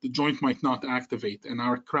do, the joint might not activate and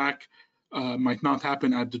our crack might not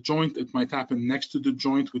happen at the joint. It might happen next to the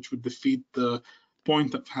joint, which would defeat the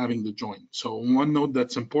point of having the joint. So one note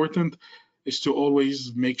that's important is to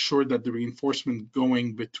always make sure that the reinforcement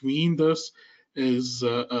going between this is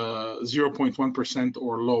 0.1%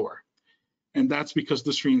 or lower. And that's because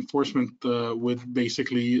this reinforcement would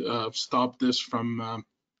basically stop this from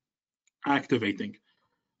activating.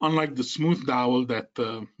 Unlike the smooth dowel that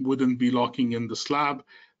wouldn't be locking in the slab,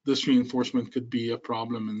 this reinforcement could be a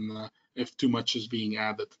problem if too much is being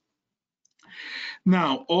added.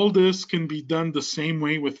 Now, all this can be done the same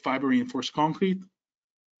way with fiber reinforced concrete.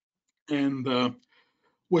 And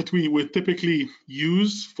what we would typically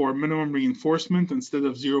use for minimum reinforcement, instead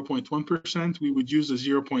of 0.1%, we would use a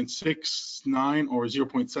 0.69 or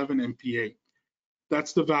 0.7 MPa.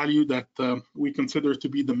 That's the value that we consider to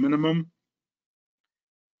be the minimum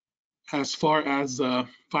as far as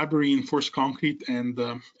fiber reinforced concrete and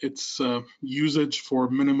its usage for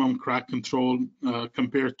minimum crack control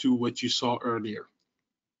compared to what you saw earlier.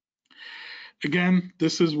 Again,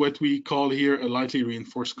 this is what we call here a lightly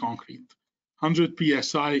reinforced concrete. 100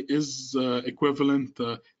 PSI is equivalent,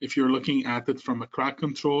 if you're looking at it from a crack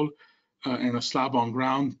control and a slab on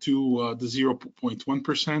ground, to the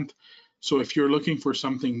 0.1%. So if you're looking for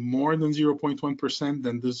something more than 0.1%,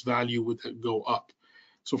 then this value would go up.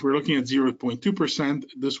 So if we're looking at 0.2%,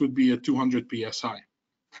 this would be a 200 PSI.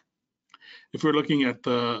 If we're looking at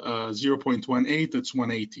 0.18, it's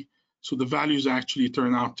 180. So the values actually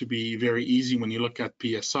turn out to be very easy when you look at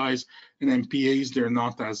PSIs, and MPAs, they're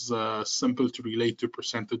not as simple to relate to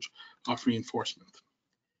percentage of reinforcement.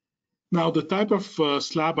 Now, the type of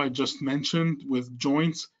slab I just mentioned with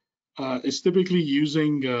joints is typically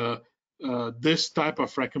using this type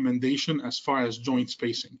of recommendation as far as joint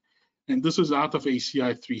spacing. And this is out of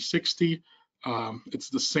ACI 360. It's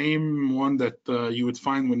the same one that you would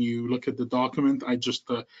find when you look at the document. I just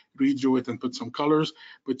redrew it and put some colors,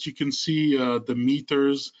 but you can see the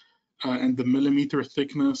meters and the millimeter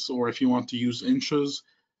thickness, or if you want to use inches.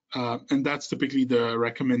 And that's typically the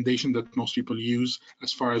recommendation that most people use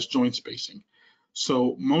as far as joint spacing.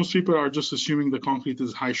 So most people are just assuming the concrete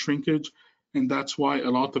is high shrinkage, and that's why a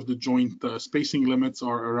lot of the joint spacing limits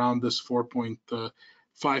are around this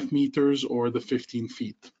 4.5 meters or the 15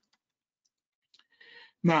 feet.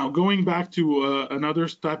 Now, going back to another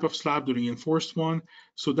type of slab, the reinforced one.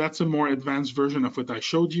 So that's a more advanced version of what I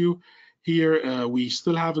showed you. Here, we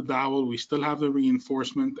still have a dowel, we still have the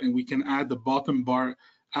reinforcement, and we can add the bottom bar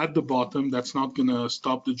at the bottom. That's not gonna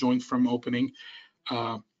stop the joint from opening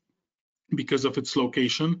because of its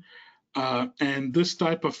location. And this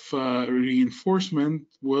type of reinforcement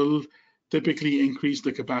will typically increase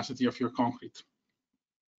the capacity of your concrete.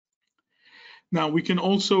 Now, we can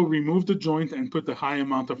also remove the joint and put a high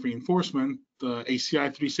amount of reinforcement. The ACI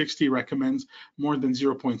 360 recommends more than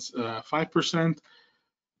 0.5%.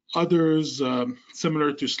 Others,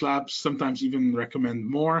 similar to slabs, sometimes even recommend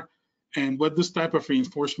more. And what this type of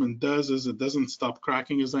reinforcement does is it doesn't stop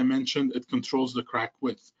cracking, as I mentioned. It controls the crack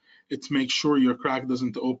width. It makes sure your crack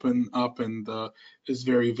doesn't open up and is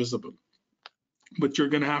very visible. But you're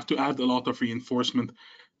going to have to add a lot of reinforcement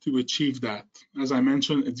to achieve that. As I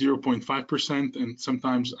mentioned, it's 0.5%, and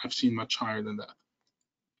sometimes I've seen much higher than that.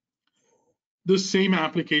 This same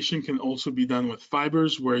application can also be done with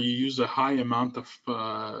fibers, where you use a high amount of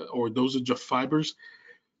or dosage of fibers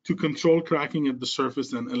to control cracking at the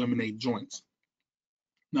surface and eliminate joints.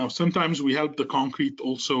 Now, sometimes we help the concrete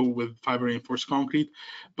also with fiber reinforced concrete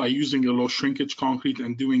by using a low shrinkage concrete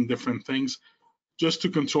and doing different things just to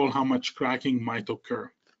control how much cracking might occur.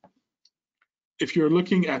 If you're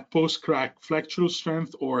looking at post-crack flexural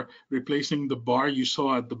strength or replacing the bar you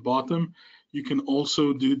saw at the bottom, you can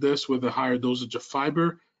also do this with a higher dosage of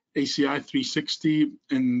fiber. ACI 360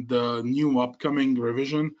 in the new upcoming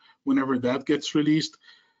revision, whenever that gets released,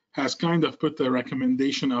 has kind of put the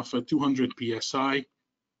recommendation of a 200 PSI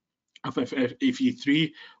of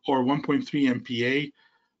Fe3 or 1.3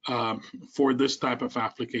 MPa for this type of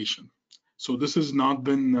application. So this has not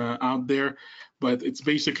been out there, but it's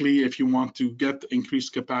basically if you want to get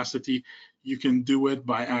increased capacity, you can do it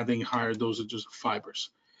by adding higher dosages of fibers.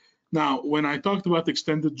 Now, when I talked about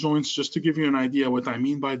extended joints, just to give you an idea what I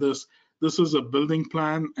mean by this is a building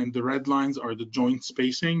plan and the red lines are the joint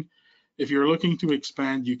spacing. If you're looking to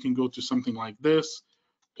expand, you can go to something like this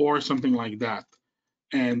or something like that.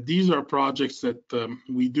 And these are projects that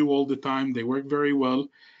we do all the time. They work very well.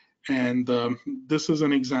 And this is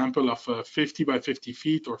an example of a 50 by 50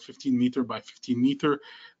 feet or 15 meter by 15 meter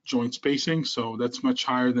joint spacing. So that's much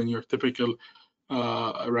higher than your typical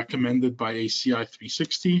recommended by ACI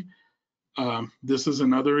 360. This is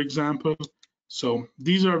another example. So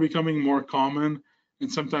these are becoming more common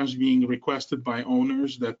and sometimes being requested by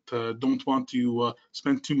owners that don't want to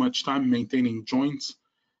spend too much time maintaining joints.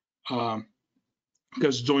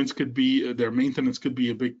 Because joints could be, their maintenance could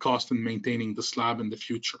be a big cost in maintaining the slab in the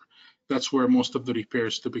future. That's where most of the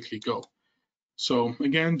repairs typically go. So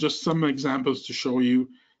again, just some examples to show you.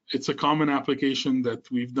 It's a common application that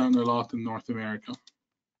we've done a lot in North America.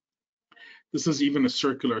 This is even a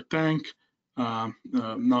circular tank,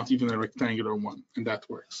 not even a rectangular one, and that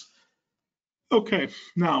works. Okay,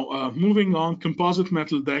 now moving on, composite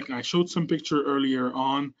metal deck. I showed some picture earlier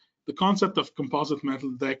on. The concept of composite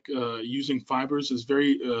metal deck using fibers is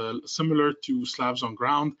very similar to slabs on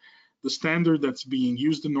ground. The standard that's being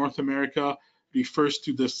used in North America refers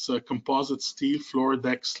to this composite steel floor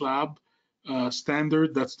deck slab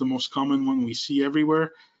standard. That's the most common one we see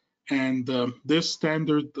everywhere. And this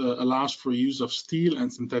standard allows for use of steel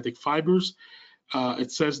and synthetic fibers.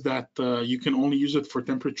 It says that you can only use it for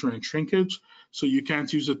temperature and shrinkage, so you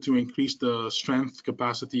can't use it to increase the strength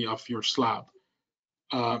capacity of your slab.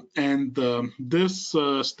 This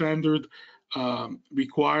standard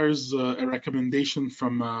requires a recommendation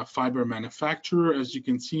from a fiber manufacturer, as you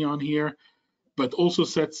can see on here, but also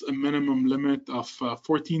sets a minimum limit of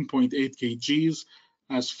 14.8 kgs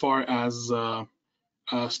as far as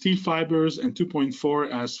steel fibers and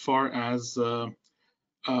 2.4 as far as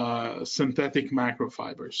synthetic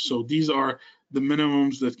macrofibers. So these are the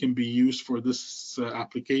minimums that can be used for this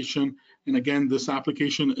application. And again, this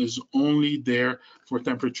application is only there for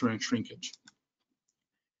temperature and shrinkage.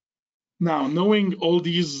 Now, knowing all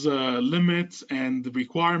these limits and the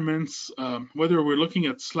requirements, whether we're looking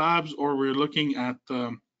at slabs or we're looking at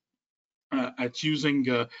using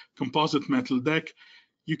a composite metal deck,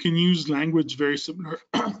 you can use language very similar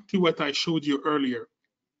to what I showed you earlier,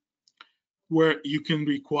 where you can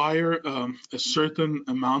require a certain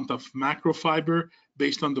amount of macrofiber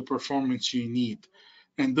based on the performance you need.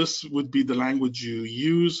 And this would be the language you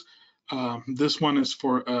use. This one is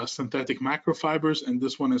for synthetic macrofibers, and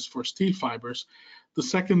this one is for steel fibers. The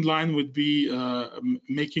second line would be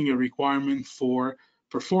making a requirement for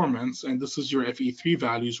performance, and this is your Fe3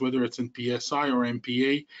 values, whether it's in PSI or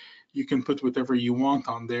MPa. You can put whatever you want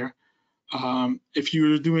on there. If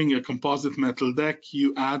you're doing a composite metal deck,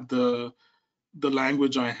 you add the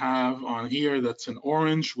language I have on here that's in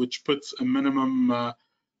orange, which puts a minimum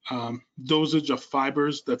dosage of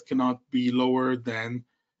fibers that cannot be lower than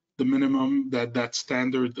the minimum that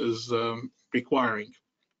standard is requiring.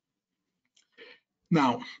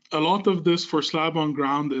 Now, a lot of this for slab on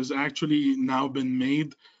ground is actually now been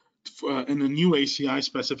made in a new ACI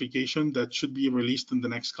specification that should be released in the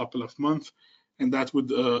next couple of months, and that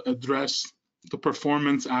would address the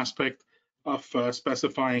performance aspect of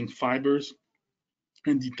specifying fibers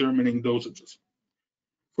and determining dosages.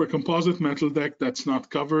 For composite metal deck, that's not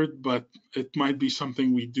covered, but it might be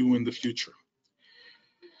something we do in the future.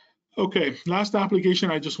 Okay, last application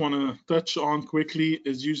I just want to touch on quickly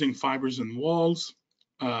is using fibers in walls.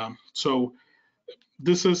 So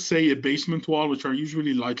this is, say, a basement wall, which are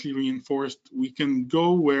usually lightly reinforced. We can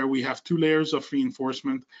go where we have 2 layers of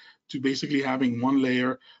reinforcement to basically having 1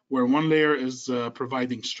 layer, where 1 layer is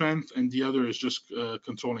providing strength and the other is just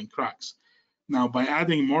controlling cracks. Now, by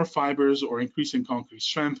adding more fibers or increasing concrete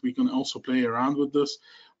strength, we can also play around with this,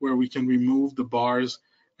 where we can remove the bars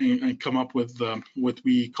and come up with what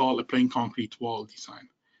we call a plain concrete wall design.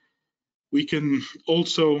 We can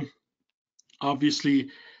also obviously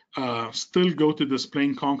still go to this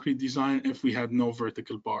plain concrete design if we had no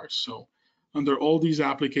vertical bars. So under all these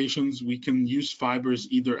applications, we can use fibers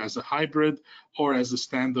either as a hybrid or as a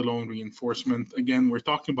standalone reinforcement. Again, we're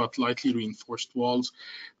talking about lightly reinforced walls.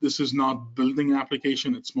 This is not building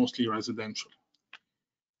application, it's mostly residential.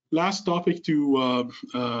 Last topic to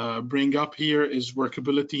bring up here is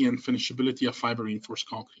workability and finishability of fiber reinforced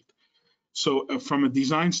concrete. So from a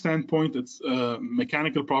design standpoint,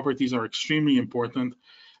 mechanical properties are extremely important,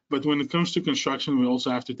 but when it comes to construction, we also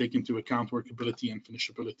have to take into account workability and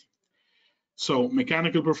finishability. So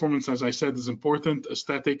mechanical performance, as I said, is important.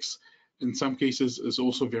 Aesthetics, in some cases, is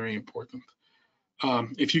also very important.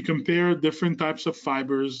 If you compare different types of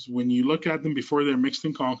fibers, when you look at them before they're mixed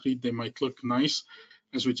in concrete, they might look nice,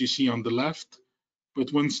 as what you see on the left.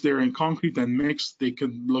 But once they're in concrete and mixed, they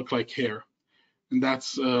could look like hair. And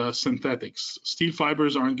that's synthetics. Steel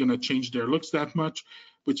fibers aren't going to change their looks that much,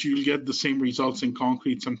 but you'll get the same results in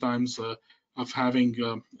concrete sometimes of having,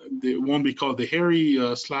 they won't be called the hairy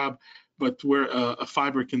slab, but where a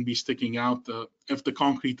fiber can be sticking out if the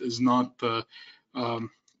concrete is not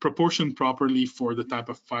proportioned properly for the type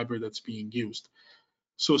of fiber that's being used.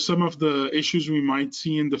 So some of the issues we might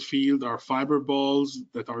see in the field are fiber balls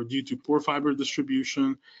that are due to poor fiber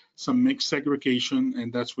distribution, some mixed segregation,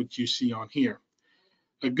 and that's what you see on here.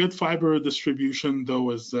 A good fiber distribution,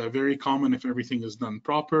 though, is very common if everything is done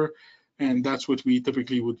proper, and that's what we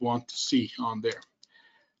typically would want to see on there.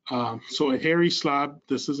 So a hairy slab,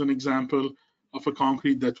 this is an example of a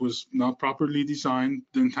concrete that was not properly designed,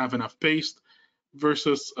 didn't have enough paste,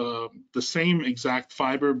 versus the same exact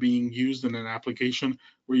fiber being used in an application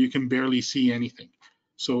where you can barely see anything.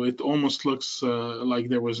 So it almost looks like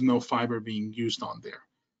there was no fiber being used on there.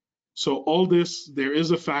 So all this, there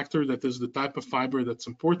is a factor that is the type of fiber that's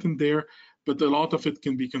important there, but a lot of it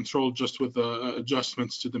can be controlled just with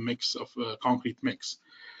adjustments to the mix of concrete mix.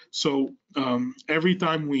 So every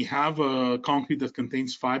time we have a concrete that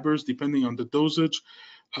contains fibers, depending on the dosage,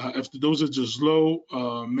 if the dosage is low,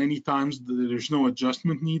 many times there's no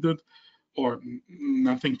adjustment needed or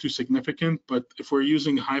nothing too significant. But if we're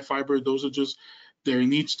using high fiber dosages, there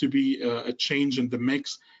needs to be a change in the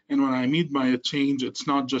mix. And when I mean by a change, it's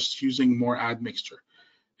not just using more admixture.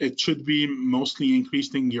 It should be mostly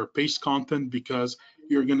increasing your paste content because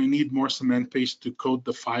you're going to need more cement paste to coat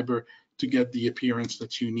the fiber to get the appearance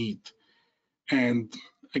that you need. And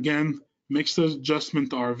again, mix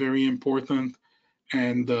adjustments are very important,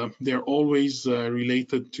 and they're always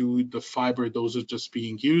related to the fiber dosages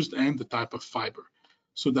being used and the type of fiber.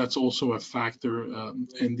 So that's also a factor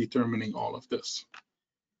in determining all of this.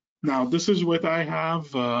 Now, this is what I have.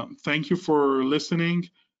 Thank you for listening,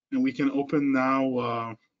 and we can open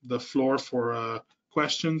now the floor for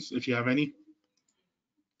questions if you have any.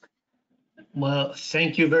 Well,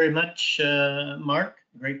 thank you very much, Mark.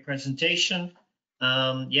 Great presentation.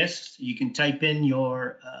 Yes, you can type in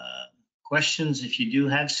your questions if you do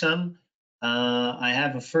have some. I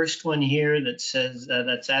have a first one here that says,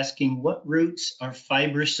 that's asking, what routes are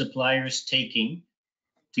fiber suppliers taking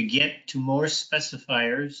to get to more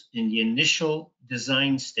specifiers in the initial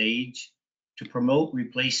design stage to promote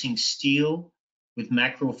replacing steel with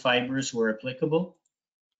macro fibers where applicable,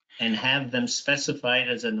 and have them specified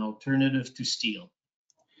as an alternative to steel?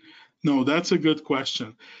 No, that's a good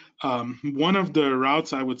question. One of the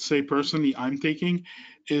routes I would say personally I'm taking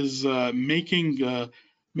is making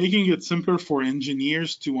it simpler for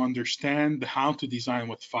engineers to understand how to design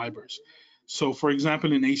with fibers. So for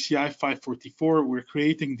example, in ACI 544, we're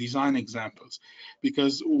creating design examples,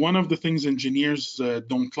 because one of the things engineers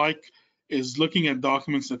don't like is looking at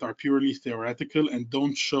documents that are purely theoretical and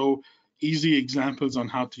don't show easy examples on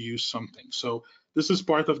how to use something. So this is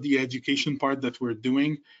part of the education part that we're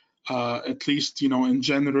doing, at least, in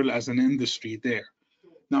general as an industry there.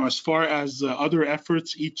 Now, as far as other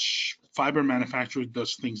efforts, each fiber manufacturer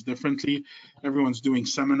does things differently. Everyone's doing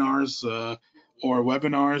seminars or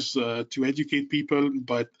webinars to educate people,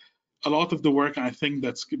 but a lot of the work I think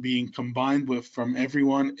that's being combined with from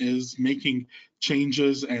everyone is making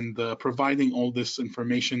changes and providing all this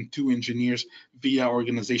information to engineers via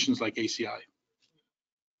organizations like ACI.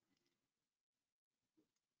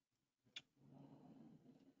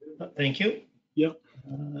 Thank you. Yep.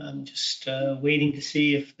 I'm just waiting to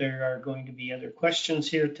see if there are going to be other questions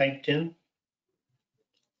here typed in.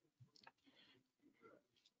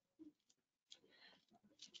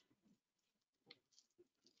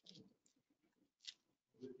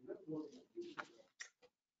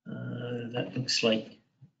 That looks like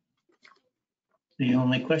the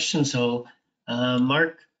only question. So,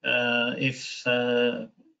 Mark, I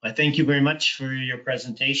thank you very much for your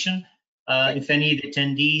presentation. If any of the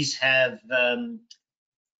attendees have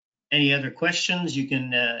any other questions, you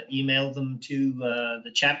can email them to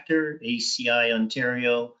the chapter,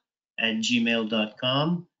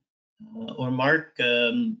 aciontario@gmail.com. Or Mark,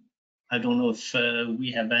 I don't know if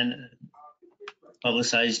we have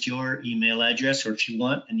publicized your email address, or if you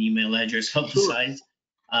want an email address publicized.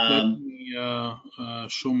 Let me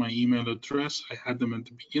show my email address. I had them at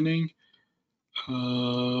the beginning.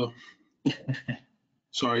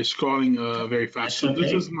 Sorry, scrolling very fast. So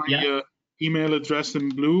this is my email address in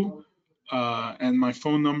blue and my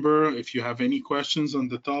phone number. If you have any questions on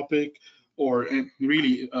the topic or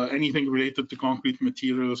really anything related to concrete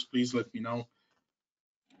materials, please let me know.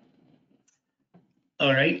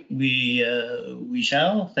 All right, we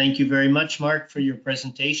shall. Thank you very much, Mark, for your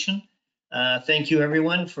presentation. Thank you,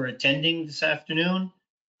 everyone, for attending this afternoon.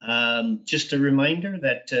 Just a reminder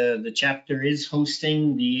that the chapter is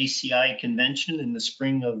hosting the ACI convention in the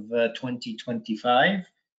spring of 2025.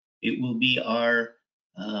 It will be our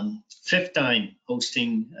 5th time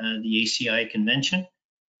hosting the ACI convention.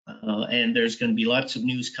 And there's going to be lots of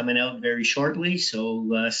news coming out very shortly,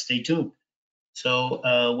 so stay tuned. So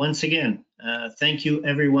once again, thank you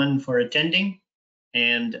everyone for attending,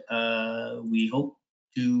 and we hope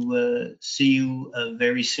to see you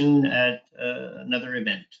very soon at another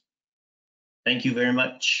event. Thank you very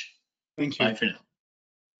much. Thank you. Bye for now.